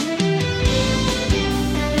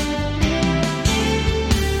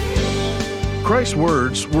Christ's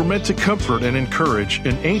words were meant to comfort and encourage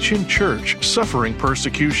an ancient church suffering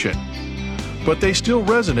persecution. But they still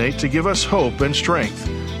resonate to give us hope and strength,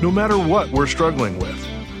 no matter what we're struggling with.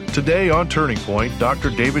 Today on Turning Point, Dr.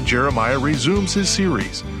 David Jeremiah resumes his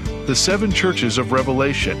series, The Seven Churches of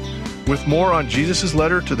Revelation. With more on Jesus'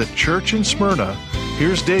 letter to the church in Smyrna,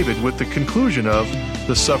 here's David with the conclusion of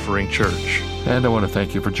The Suffering Church. And I want to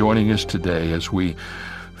thank you for joining us today as we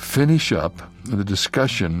finish up the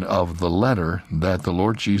discussion of the letter that the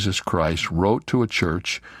Lord Jesus Christ wrote to a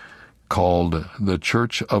church called the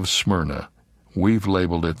Church of Smyrna. We've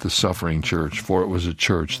labeled it the Suffering Church, for it was a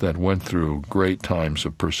church that went through great times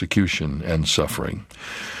of persecution and suffering.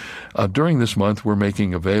 During this month, we're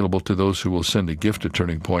making available to those who will send a gift to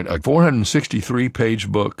Turning Point a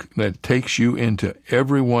 463-page book that takes you into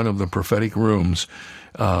every one of the prophetic rooms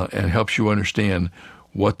and helps you understand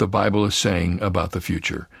what the Bible is saying about the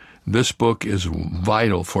future. This book is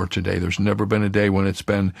vital for today. There's never been a day when it's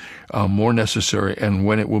been more necessary and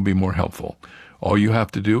when it will be more helpful. All you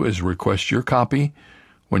have to do is request your copy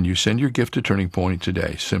when you send your gift to Turning Point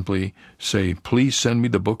today. Simply say, please send me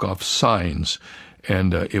the book of signs,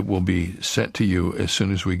 and it will be sent to you as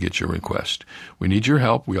soon as we get your request. We need your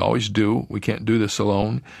help. We always do. We can't do this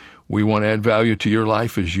alone. We want to add value to your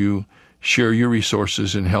life as you share your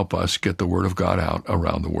resources and help us get the Word of God out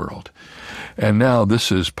around the world. And now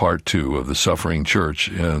this is part 2 of the Suffering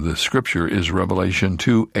Church. The scripture is Revelation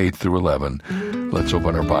 2, 8 through 11. Let's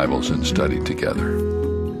open our Bibles and study together.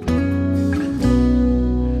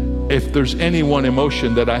 If there's any one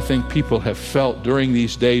emotion that I think people have felt during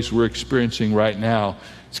these days we're experiencing right now,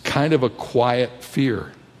 it's kind of a quiet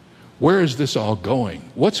fear. Where is this all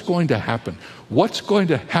going? What's going to happen? What's going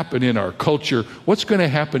to happen in our culture? What's going to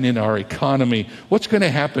happen in our economy? What's going to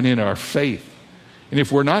happen in our faith? And if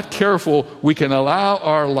we're not careful, we can allow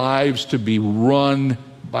our lives to be run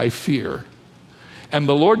by fear. And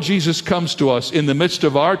the Lord Jesus comes to us in the midst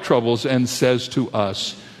of our troubles and says to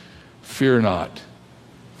us, "Fear not,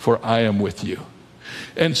 for I am with you."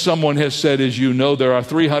 And someone has said, as you know, there are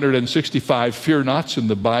 365 fear nots in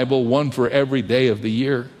the Bible, one for every day of the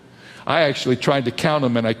year. I actually tried to count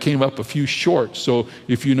them and I came up a few short. So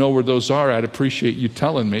if you know where those are, I'd appreciate you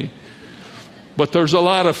telling me. But there's a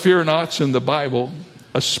lot of fear nots in the Bible,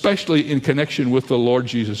 especially in connection with the Lord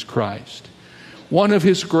Jesus Christ. One of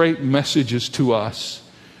his great messages to us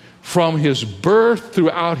from his birth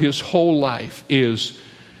throughout his whole life is,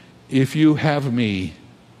 if you have me,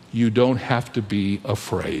 you don't have to be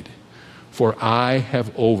afraid, for I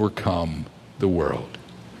have overcome the world.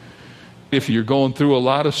 If you're going through a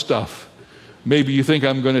lot of stuff, maybe you think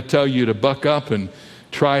I'm going to tell you to buck up and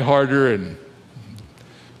try harder and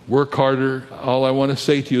work harder. All I want to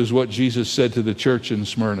say to you is what Jesus said to the church in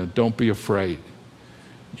Smyrna. Don't be afraid.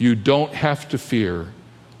 You don't have to fear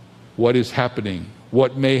what is happening,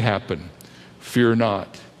 what may happen. Fear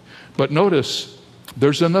not. But notice,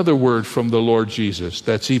 there's another word from the Lord Jesus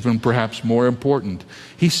that's even perhaps more important.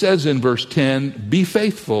 He says in verse 10, be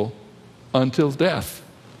faithful until death.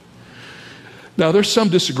 Now, there's some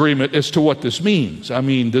disagreement as to what this means. I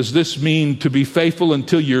mean, does this mean to be faithful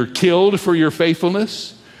until you're killed for your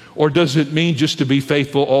faithfulness? Or does it mean just to be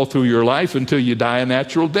faithful all through your life until you die a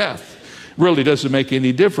natural death? Really doesn't make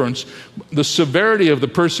any difference. The severity of the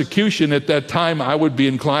persecution at that time, I would be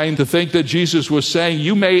inclined to think that Jesus was saying,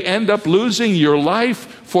 you may end up losing your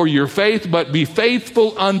life for your faith, but be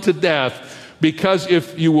faithful unto death. Because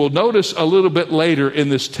if you will notice a little bit later in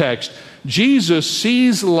this text, Jesus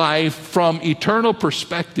sees life from eternal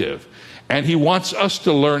perspective, and he wants us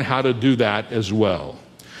to learn how to do that as well.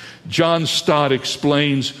 John Stott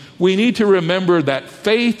explains, we need to remember that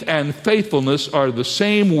faith and faithfulness are the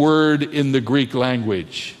same word in the Greek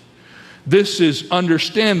language. This is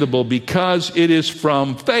understandable because it is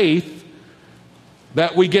from faith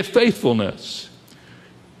that we get faithfulness.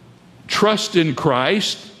 Trust in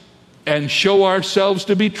Christ and show ourselves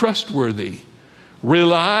to be trustworthy.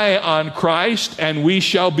 Rely on Christ and we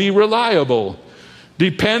shall be reliable.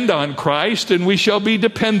 Depend on Christ and we shall be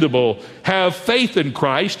dependable. Have faith in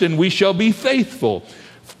Christ and we shall be faithful.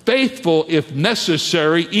 Faithful if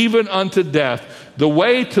necessary, even unto death. The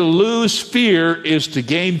way to lose fear is to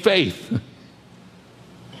gain faith.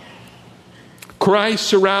 Christ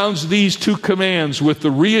surrounds these two commands with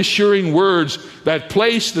the reassuring words that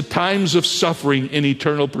place the times of suffering in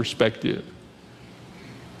eternal perspective.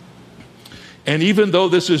 And even though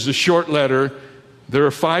this is a short letter, there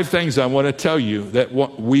are 5 things I want to tell you that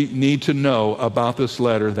we need to know about this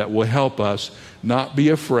letter that will help us not be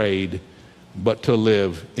afraid, but to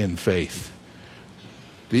live in faith.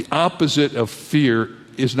 The opposite of fear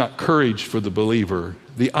is not courage for the believer.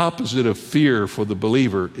 The opposite of fear for the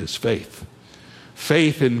believer is faith.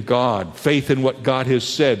 Faith in God, faith in what God has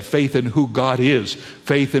said, faith in who God is,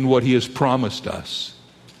 faith in what He has promised us.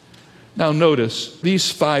 Now notice,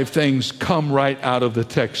 these 5 things come right out of the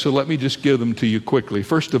text, so let me just give them to you quickly.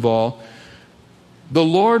 First of all, the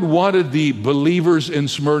Lord wanted the believers in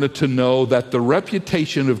Smyrna to know that the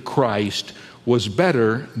reputation of Christ was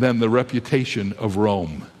better than the reputation of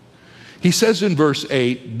Rome. He says in verse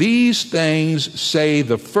 8, "These things say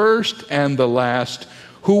the first and the last,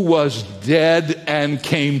 who was dead and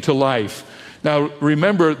came to life." Now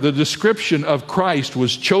remember, the description of Christ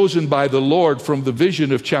was chosen by the Lord from the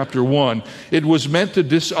vision of chapter 1. It was meant to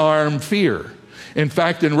disarm fear. In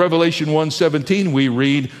fact, in Revelation 1:17 we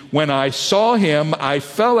read, "When I saw him, I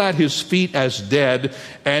fell at his feet as dead,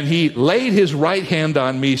 and he laid his right hand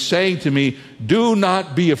on me, saying to me, 'Do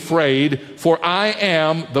not be afraid, for I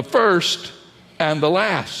am the first and the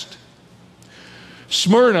last.'"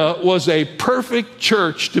 Smyrna was a perfect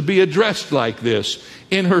church to be addressed like this.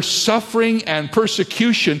 In her suffering and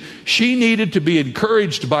persecution, she needed to be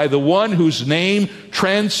encouraged by the one whose name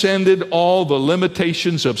transcended all the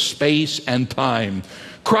limitations of space and time.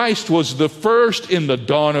 Christ was the first in the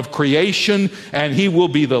dawn of creation, and He will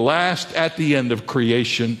be the last at the end of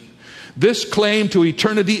creation. This claim to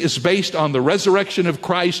eternity is based on the resurrection of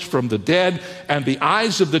Christ from the dead, and the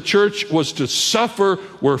eyes of the church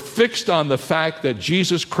were fixed on the fact that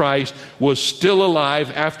Jesus Christ was still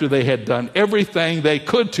alive after they had done everything they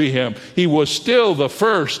could to Him. He was still the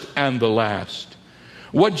first and the last.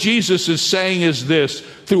 What Jesus is saying is this: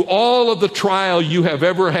 through all of the trial you have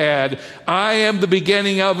ever had, I am the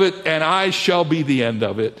beginning of it, and I shall be the end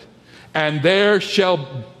of it. And there shall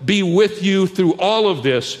be with you through all of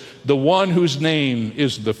this the one whose name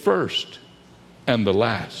is the first and the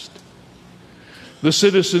last. The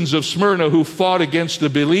citizens of Smyrna who fought against the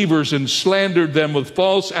believers and slandered them with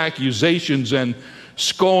false accusations and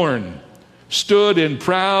scorn stood in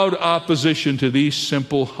proud opposition to these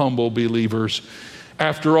simple, humble believers.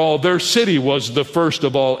 After all, their city was the first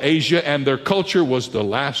of all Asia, and their culture was the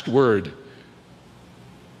last word.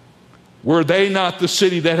 Were they not the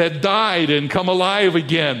city that had died and come alive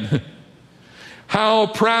again? How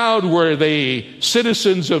proud were the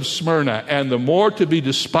citizens of Smyrna, and the more to be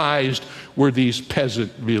despised were these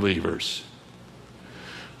peasant believers.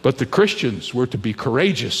 But the Christians were to be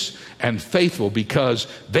courageous and faithful because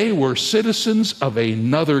they were citizens of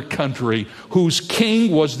another country whose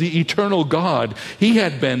king was the eternal God. He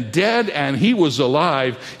had been dead and He was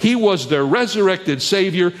alive. He was their resurrected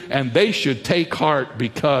Savior, and they should take heart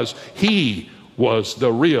because He was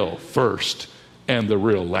the real first and the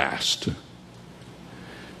real last.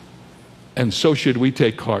 And so should we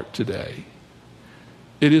take heart today.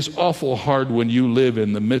 It is awful hard when you live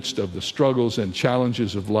in the midst of the struggles and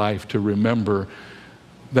challenges of life to remember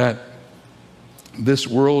that this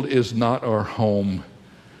world is not our home.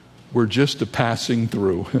 We're just a passing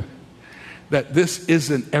through. That this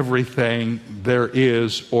isn't everything there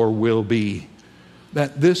is or will be.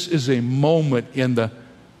 That this is a moment in the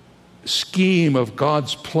scheme of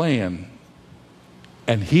God's plan.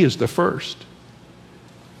 And He is the first.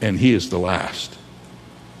 And He is the last.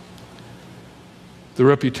 The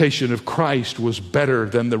reputation of Christ was better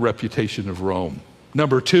than the reputation of Rome.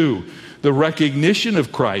 Number 2, the recognition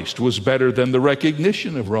of Christ was better than the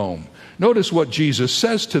recognition of Rome. Notice what Jesus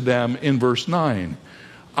says to them in verse 9.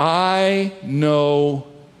 I know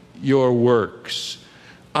your works.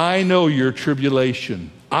 I know your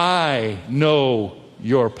tribulation. I know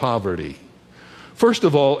your poverty. First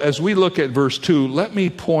of all, as we look at verse 2, let me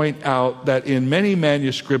point out that in many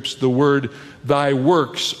manuscripts the word thy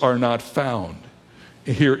works are not found.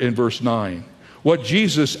 Here in verse 9. What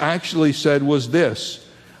Jesus actually said was this: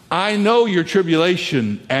 I know your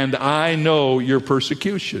tribulation and I know your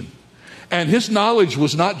persecution. And His knowledge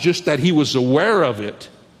was not just that He was aware of it.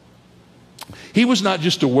 He was not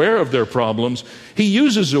just aware of their problems. He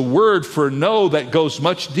uses a word for know that goes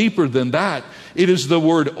much deeper than that. It is the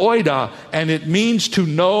word oida, and it means to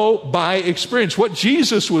know by experience. What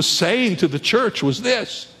Jesus was saying to the church was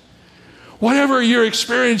this: whatever you're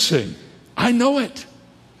experiencing, I know it.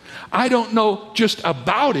 I don't know just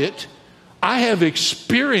about it. I have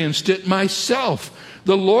experienced it myself.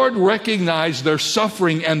 The Lord recognized their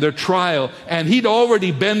suffering and their trial, and He'd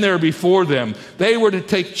already been there before them. They were to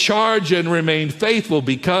take charge and remain faithful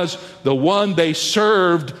because the one they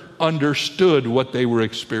served understood what they were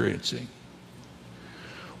experiencing.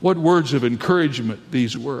 What words of encouragement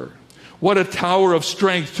these were. What a tower of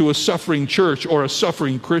strength to a suffering church or a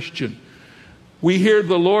suffering Christian. We hear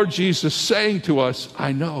the Lord Jesus saying to us,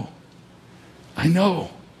 I know. I know.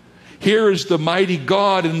 Here is the mighty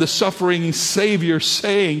God and the suffering Savior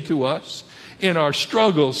saying to us in our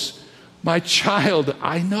struggles, My child,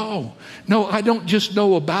 I know. No, I don't just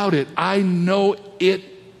know about it. I know it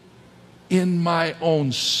in my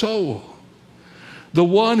own soul. The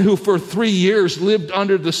one who for 3 years lived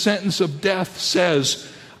under the sentence of death says,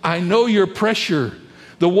 I know your pressure.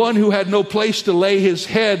 The one who had no place to lay his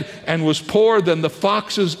head and was poorer than the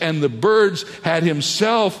foxes and the birds had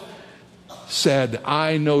himself said,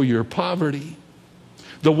 I know your poverty.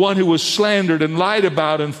 The one who was slandered and lied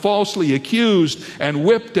about and falsely accused and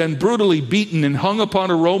whipped and brutally beaten and hung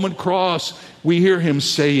upon a Roman cross, we hear him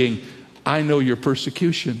saying, I know your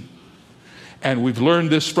persecution. And we've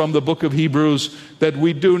learned this from the book of Hebrews, that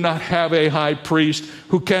we do not have a high priest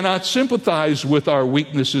who cannot sympathize with our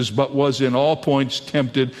weaknesses, but was in all points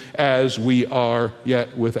tempted as we are,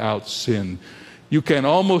 yet without sin. You can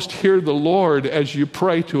almost hear the Lord as you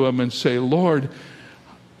pray to him and say, Lord,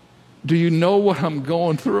 do you know what I'm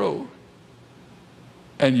going through?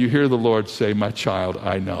 And you hear the Lord say, my child,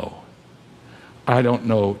 I know. I don't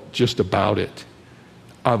know just about it.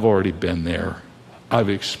 I've already been there. I've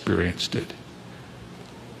experienced it.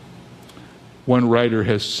 One writer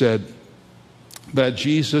has said that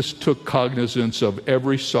Jesus took cognizance of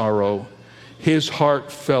every sorrow. His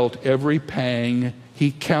heart felt every pang.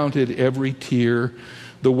 He counted every tear.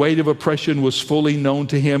 The weight of oppression was fully known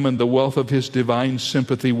to him, and the wealth of his divine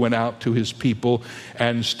sympathy went out to his people.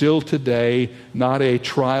 And still today, not a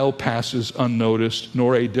trial passes unnoticed,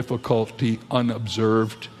 nor a difficulty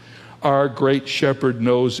unobserved. Our great shepherd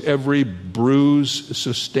knows every bruise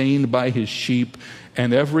sustained by his sheep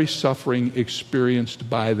and every suffering experienced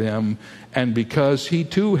by them. And because he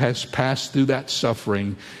too has passed through that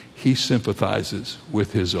suffering, he sympathizes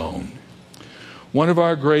with his own. One of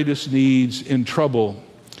our greatest needs in trouble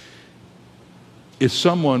is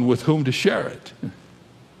someone with whom to share it.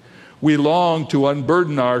 We long to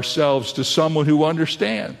unburden ourselves to someone who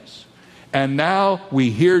understands. And now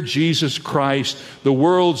we hear Jesus Christ, the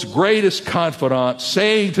world's greatest confidant,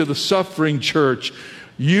 saying to the suffering church,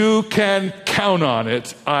 you can count on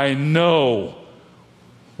it. I know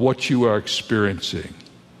what you are experiencing.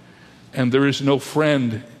 And there is no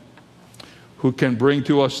friend who can bring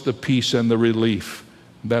to us the peace and the relief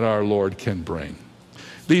that our Lord can bring.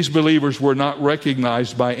 These believers were not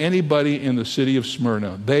recognized by anybody in the city of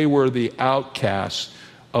Smyrna. They were the outcasts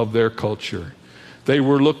of their culture. They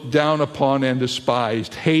were looked down upon and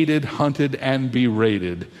despised, hated, hunted, and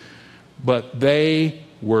berated. But they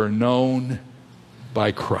were known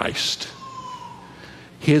by Christ.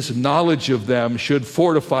 His knowledge of them should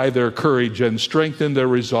fortify their courage and strengthen their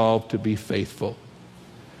resolve to be faithful.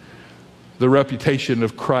 The reputation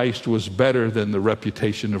of Christ was better than the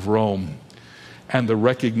reputation of Rome. And the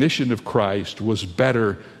recognition of Christ was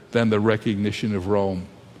better than the recognition of Rome.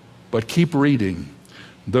 But keep reading.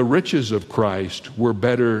 The riches of Christ were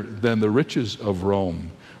better than the riches of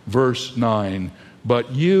Rome. Verse 9,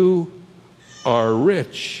 but you are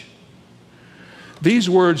rich. These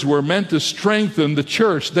words were meant to strengthen the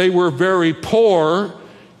church. They were very poor,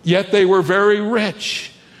 yet they were very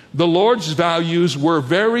rich. The Lord's values were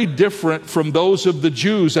very different from those of the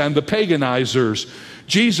Jews and the paganizers.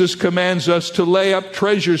 Jesus commands us to lay up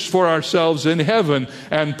treasures for ourselves in heaven.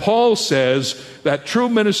 And Paul says that true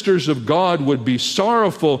ministers of God would be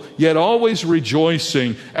sorrowful, yet always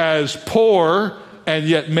rejoicing, as poor and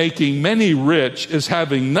yet making many rich, as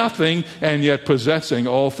having nothing and yet possessing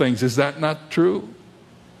all things. Is that not true?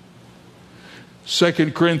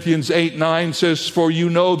 2 Corinthians 8:9 says, for you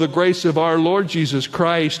know the grace of our Lord Jesus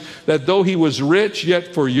Christ, that though he was rich,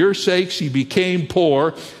 yet for your sakes he became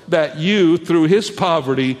poor, that you, through his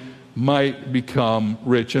poverty, might become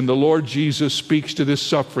rich. And the Lord Jesus speaks to this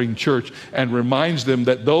suffering church and reminds them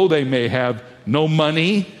that though they may have no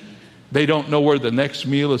money, they don't know where the next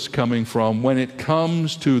meal is coming from. When it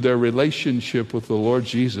comes to their relationship with the Lord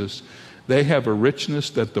Jesus, they have a richness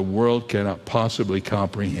that the world cannot possibly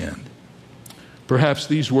comprehend. Perhaps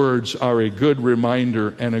these words are a good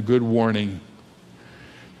reminder and a good warning.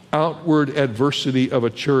 Outward adversity of a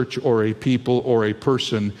church or a people or a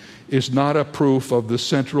person is not a proof of the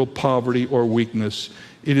central poverty or weakness.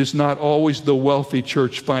 It is not always the wealthy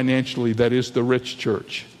church financially that is the rich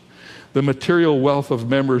church. The material wealth of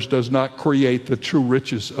members does not create the true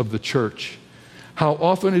riches of the church. How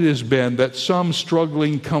often it has been that some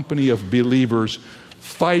struggling company of believers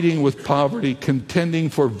fighting with poverty, contending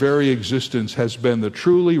for very existence, has been the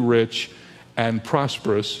truly rich and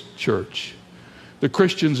prosperous church. The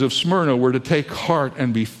Christians of Smyrna were to take heart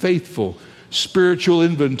and be faithful. Spiritual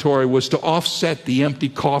inventory was to offset the empty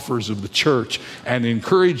coffers of the church and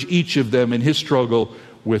encourage each of them in his struggle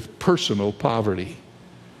with personal poverty.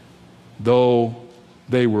 Though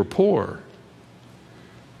they were poor,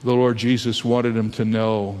 The Lord Jesus wanted them to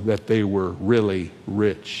know that they were really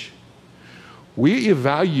rich. We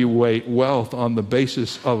evaluate wealth on the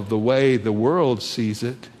basis of the way the world sees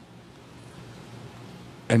it,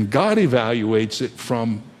 and God evaluates it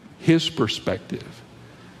from His perspective,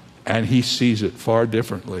 and He sees it far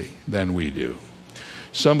differently than we do.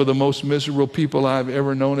 Some of the most miserable people I've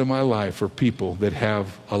ever known in my life are people that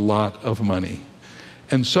have a lot of money.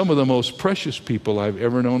 And some of the most precious people I've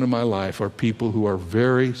ever known in my life are people who are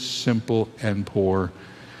very simple and poor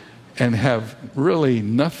and have really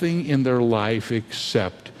nothing in their life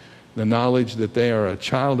except the knowledge that they are a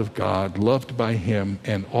child of God, loved by Him,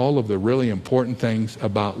 and all of the really important things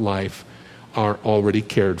about life are already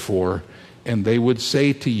cared for. And they would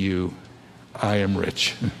say to you, I am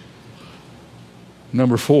rich.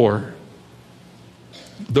 Number 4,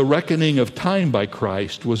 the reckoning of time by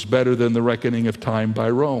Christ was better than the reckoning of time by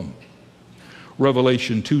Rome.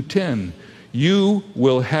 Revelation 2:10, you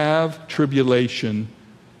will have tribulation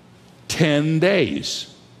 10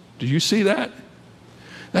 days. Do you see that?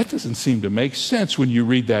 That doesn't seem to make sense when you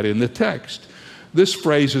read that in the text. This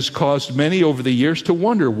phrase has caused many over the years to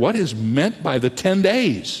wonder what is meant by the 10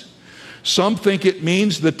 days. Some think it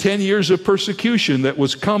means the 10 years of persecution that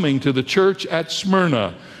was coming to the church at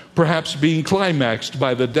Smyrna, perhaps being climaxed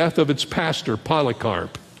by the death of its pastor,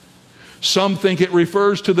 Polycarp. Some think it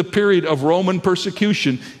refers to the period of Roman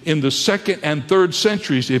persecution in the 2nd and 3rd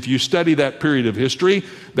centuries. If you study that period of history,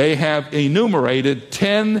 they have enumerated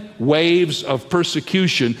 10 waves of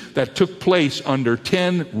persecution that took place under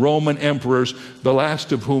 10 Roman emperors, the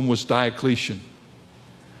last of whom was Diocletian.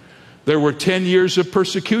 There were 10 years of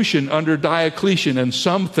persecution under Diocletian, and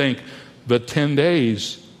some think the 10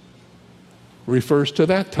 days refers to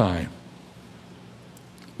that time.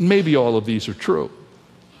 Maybe all of these are true.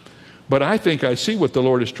 But I think I see what the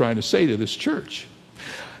Lord is trying to say to this church.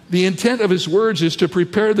 The intent of His words is to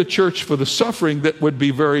prepare the church for the suffering that would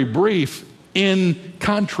be very brief in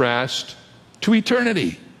contrast to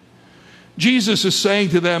eternity. Jesus is saying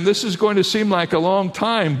to them, this is going to seem like a long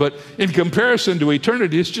time, but in comparison to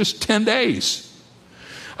eternity, it's just 10 days.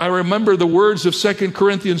 I remember the words of 2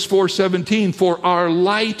 Corinthians 4:17, for our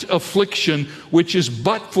light affliction, which is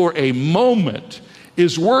but for a moment,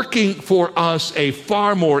 is working for us a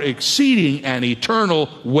far more exceeding and eternal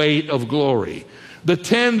weight of glory. The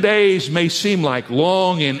 10 days may seem like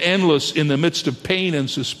long and endless in the midst of pain and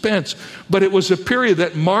suspense, but it was a period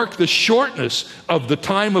that marked the shortness of the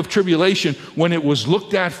time of tribulation when it was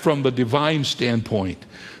looked at from the divine standpoint.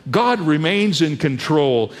 God remains in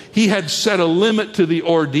control. He had set a limit to the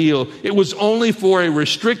ordeal. It was only for a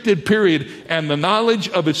restricted period, and the knowledge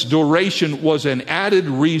of its duration was an added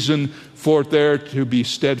reason for there to be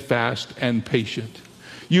steadfast and patient.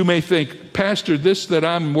 You may think, Pastor, this that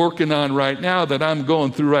I'm working on right now, that I'm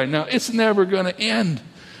going through right now, it's never going to end.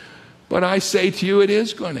 But I say to you, it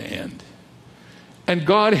is going to end. And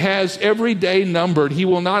God has every day numbered. He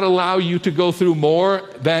will not allow you to go through more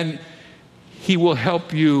than He will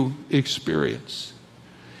help you experience.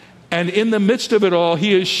 And in the midst of it all,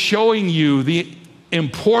 He is showing you the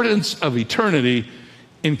importance of eternity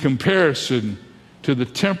in comparison to the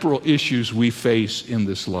temporal issues we face in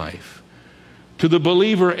this life. To the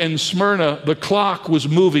believer in Smyrna, the clock was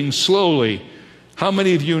moving slowly. How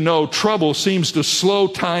many of you know trouble seems to slow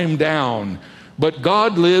time down? But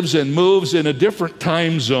God lives and moves in a different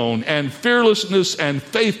time zone, and fearlessness and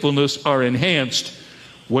faithfulness are enhanced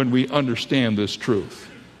when we understand this truth.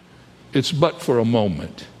 It's but for a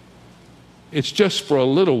moment. It's just for a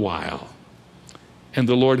little while. And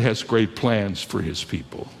the Lord has great plans for His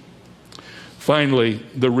people. Finally,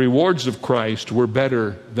 the rewards of Christ were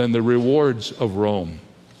better than the rewards of Rome.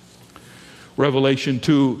 Revelation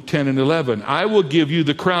 2:10 and 11. I will give you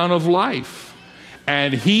the crown of life,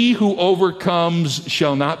 and he who overcomes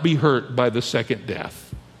shall not be hurt by the second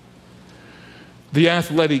death. The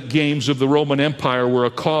athletic games of the Roman Empire were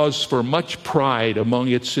a cause for much pride among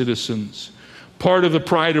its citizens. Part of the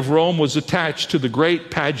pride of Rome was attached to the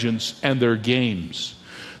great pageants and their games.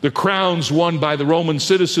 The crowns won by the Roman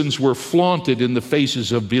citizens were flaunted in the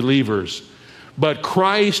faces of believers. But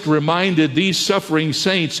Christ reminded these suffering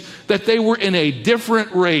saints that they were in a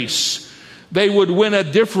different race. They would win a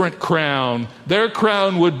different crown. Their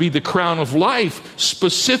crown would be the crown of life,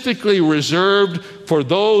 specifically reserved for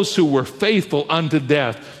those who were faithful unto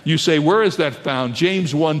death. You say, where is that found?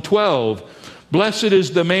 James 1:12. Blessed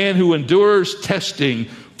is the man who endures testing,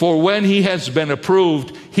 for when he has been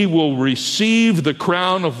approved, he will receive the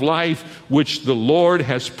crown of life which the Lord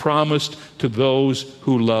has promised to those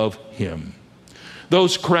who love Him.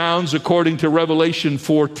 Those crowns, according to Revelation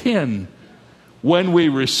 4:10, when we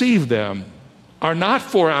receive them, are not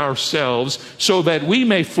for ourselves so that we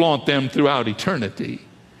may flaunt them throughout eternity.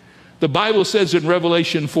 The Bible says in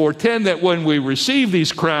Revelation 4:10 that when we receive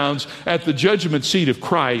these crowns at the judgment seat of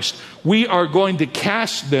Christ, we are going to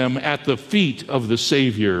cast them at the feet of the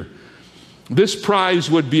Savior. This prize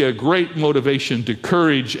would be a great motivation to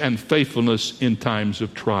courage and faithfulness in times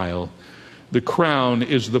of trial. The crown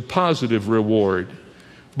is the positive reward.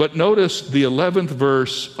 But notice the 11th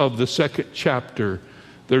verse of the 2nd chapter.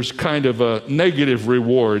 There's kind of a negative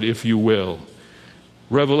reward, if you will.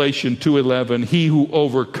 Revelation 2:11, he who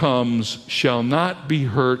overcomes shall not be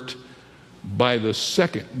hurt by the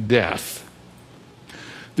second death.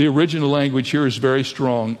 The original language here is very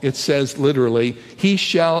strong. It says literally, he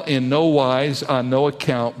shall in no wise, on no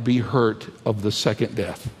account, be hurt of the second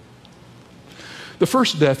death. The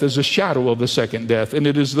first death is a shadow of the second death, and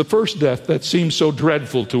it is the first death that seems so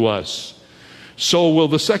dreadful to us. So will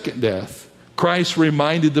the second death. Christ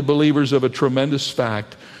reminded the believers of a tremendous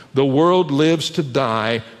fact. The world lives to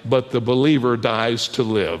die, but the believer dies to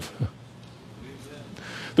live.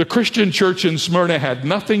 The Christian church in Smyrna had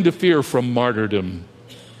nothing to fear from martyrdom.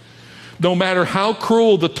 No matter how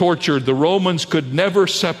cruel the torture, the Romans could never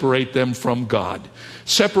separate them from God.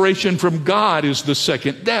 Separation from God is the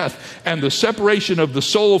second death, and the separation of the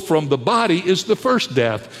soul from the body is the first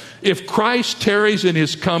death. If Christ tarries in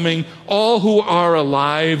his coming, all who are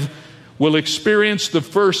alive will experience the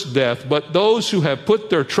first death, but those who have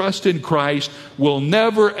put their trust in Christ will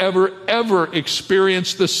never, ever, ever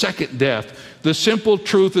experience the second death. The simple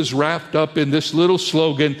truth is wrapped up in this little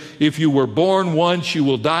slogan: if you were born once, you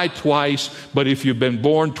will die twice, but if you've been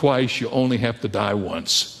born twice, you only have to die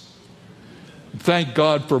once. Thank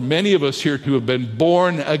God for many of us here who have been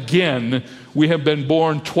born again. We have been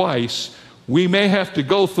born twice. We may have to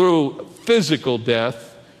go through physical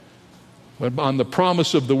death, but on the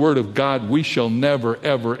promise of the Word of God, we shall never,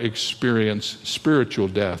 ever experience spiritual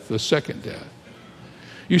death, the second death.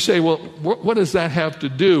 You say, well, what does that have to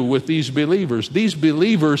do with these believers? These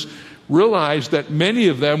believers realized that many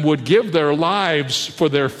of them would give their lives for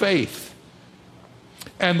their faith.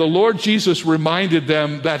 And the Lord Jesus reminded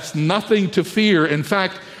them that's nothing to fear. In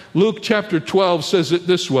fact, Luke chapter 12 says it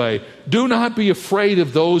this way: do not be afraid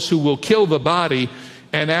of those who will kill the body,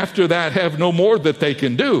 and after that have no more that they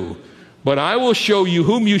can do. But I will show you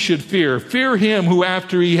whom you should fear. Fear him who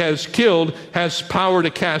after he has killed has power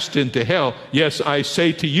to cast into hell. Yes, I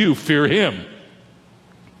say to you, fear him.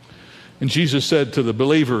 And Jesus said to the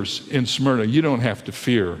believers in Smyrna, you don't have to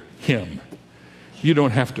fear him. You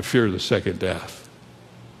don't have to fear the second death.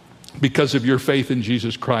 Because of your faith in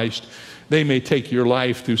Jesus Christ, they may take your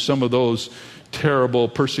life through some of those terrible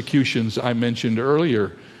persecutions I mentioned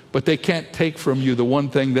earlier, but they can't take from you the one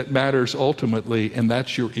thing that matters ultimately, and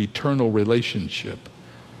that's your eternal relationship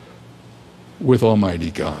with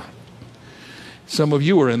Almighty God. Some of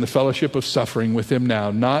you are in the fellowship of suffering with him now,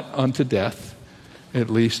 not unto death, at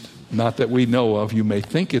least not that we know of. You may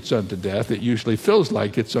think it's unto death. It usually feels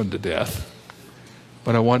like it's unto death.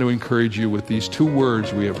 But I want to encourage you with these two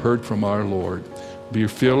words we have heard from our Lord: be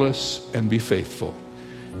fearless and be faithful.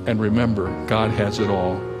 And remember, God has it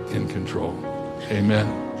all in control.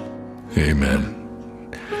 Amen. Amen.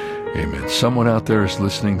 Amen. Someone out there is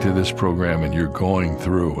listening to this program and you're going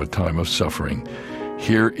through a time of suffering.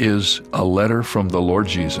 Here is a letter from the Lord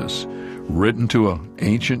Jesus, written to an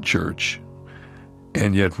ancient church,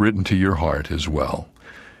 and yet written to your heart as well.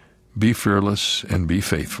 Be fearless and be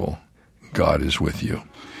faithful. God is with you.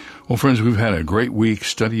 Well, friends, we've had a great week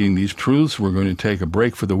studying these truths. We're going to take a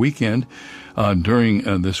break for the weekend.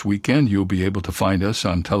 During this weekend, you'll be able to find us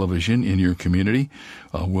on television in your community.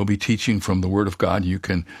 We'll be teaching from the Word of God. You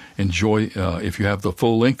can enjoy, if you have the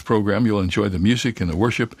full-length program, you'll enjoy the music and the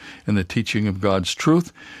worship and the teaching of God's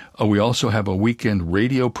truth. We also have a weekend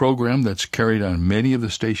radio program that's carried on many of the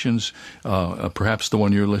stations, perhaps the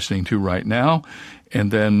one you're listening to right now. And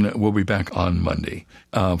then we'll be back on Monday.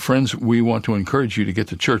 Friends, we want to encourage you to get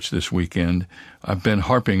to church this weekend. I've been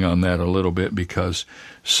harping on that a little bit because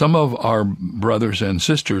some of our brothers and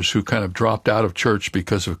sisters who kind of dropped out of church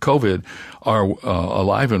because of COVID are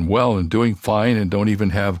alive and well and doing fine and don't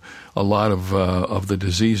even have a lot of the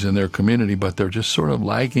disease in their community, but they're just sort of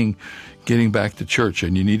lagging getting back to church,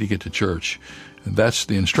 and you need to get to church. And that's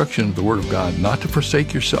the instruction of the Word of God, not to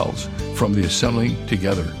forsake yourselves from the assembling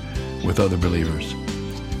together with other believers.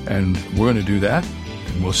 And we're going to do that,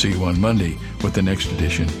 and we'll see you on Monday with the next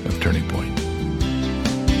edition of Turning Point.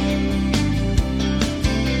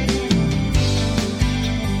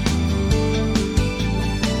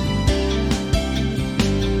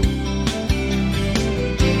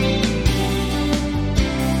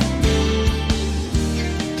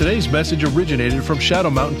 Today's message originated from Shadow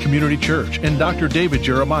Mountain Community Church and Dr. David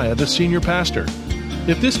Jeremiah, the senior pastor.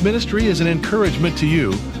 If this ministry is an encouragement to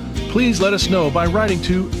you, please let us know by writing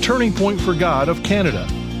to Turning Point for God of Canada,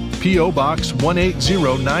 P.O. Box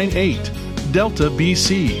 18098, Delta,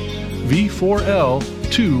 BC,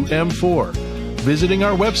 V4L2M4. Visiting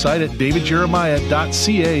our website at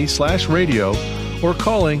davidjeremiah.ca/radio or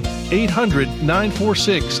calling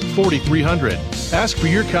 800-946-4300. Ask for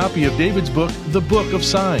your copy of David's book, The Book of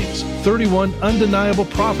Signs, 31 Undeniable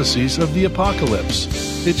Prophecies of the Apocalypse.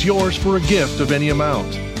 It's yours for a gift of any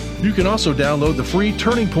amount. You can also download the free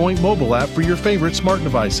Turning Point mobile app for your favorite smart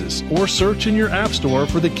devices or search in your app store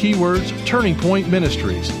for the keywords Turning Point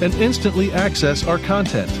Ministries and instantly access our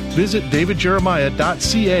content. Visit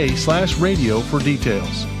davidjeremiah.ca/radio for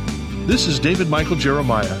details. This is David Michael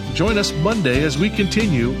Jeremiah. Join us Monday as we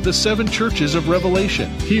continue the 7 churches of Revelation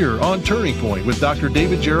here on Turning Point with Dr.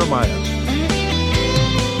 David Jeremiah.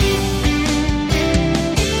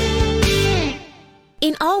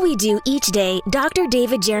 In all we do each day, Dr.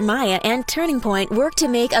 David Jeremiah and Turning Point work to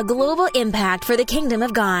make a global impact for the kingdom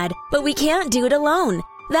of God. But we can't do it alone.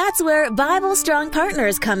 That's where Bible Strong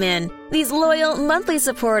Partners come in. These loyal monthly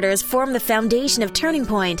supporters form the foundation of Turning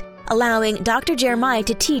Point, allowing Dr. Jeremiah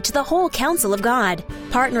to teach the whole counsel of God.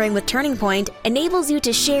 Partnering with Turning Point enables you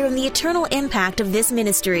to share in the eternal impact of this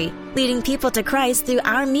ministry, leading people to Christ through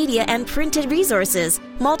our media and printed resources,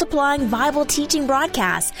 multiplying Bible teaching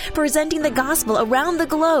broadcasts, presenting the gospel around the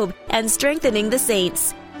globe, and strengthening the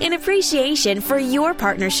saints. In appreciation for your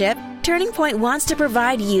partnership, Turning Point wants to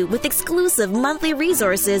provide you with exclusive monthly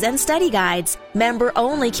resources and study guides,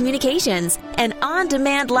 member-only communications, an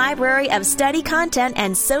on-demand library of study content,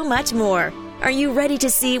 and so much more. Are you ready to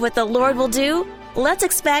see what the Lord will do? Let's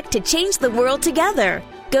expect to change the world together.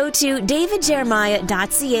 Go to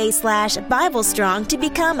davidjeremiah.ca/BibleStrong to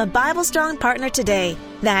become a Bible Strong partner today.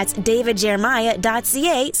 That's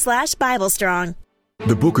davidjeremiah.ca/BibleStrong.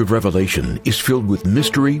 The book of Revelation is filled with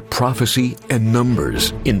mystery, prophecy, and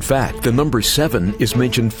numbers. In fact, the number 7 is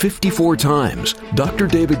mentioned 54 times. Dr.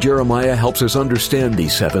 David Jeremiah helps us understand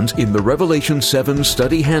these 7s in the Revelation 7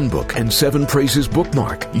 Study Handbook and 7 Praises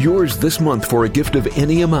bookmark. Yours this month for a gift of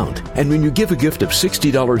any amount. And when you give a gift of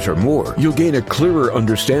 $60 or more, you'll gain a clearer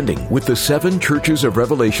understanding with the 7 Churches of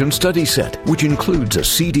Revelation study set, which includes a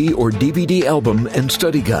CD or DVD album and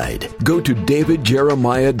study guide. Go to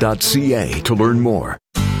davidjeremiah.ca to learn more.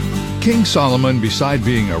 King Solomon, beside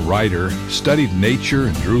being a writer, studied nature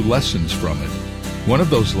and drew lessons from it. One of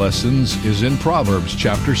those lessons is in Proverbs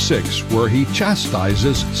chapter 6, where he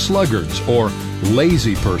chastises sluggards or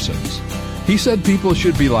lazy persons. He said people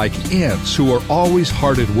should be like ants who are always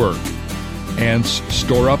hard at work. Ants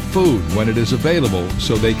store up food when it is available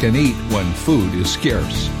so they can eat when food is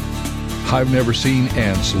scarce. I've never seen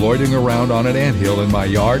ants loitering around on an anthill in my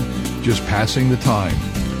yard, just passing the time.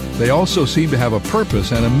 They also seem to have a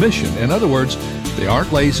purpose and a mission. In other words, they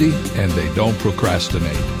aren't lazy and they don't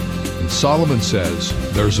procrastinate. And Solomon says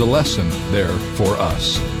there's a lesson there for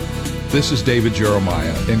us. This is David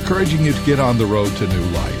Jeremiah, encouraging you to get on the road to new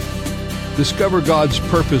life. Discover God's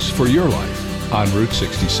purpose for your life on Route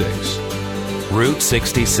 66. Route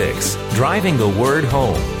 66, driving the word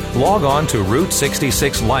home. Log on to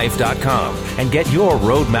Route66Life.com and get your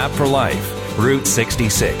roadmap for life. Route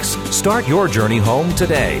 66. Start your journey home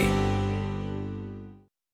today.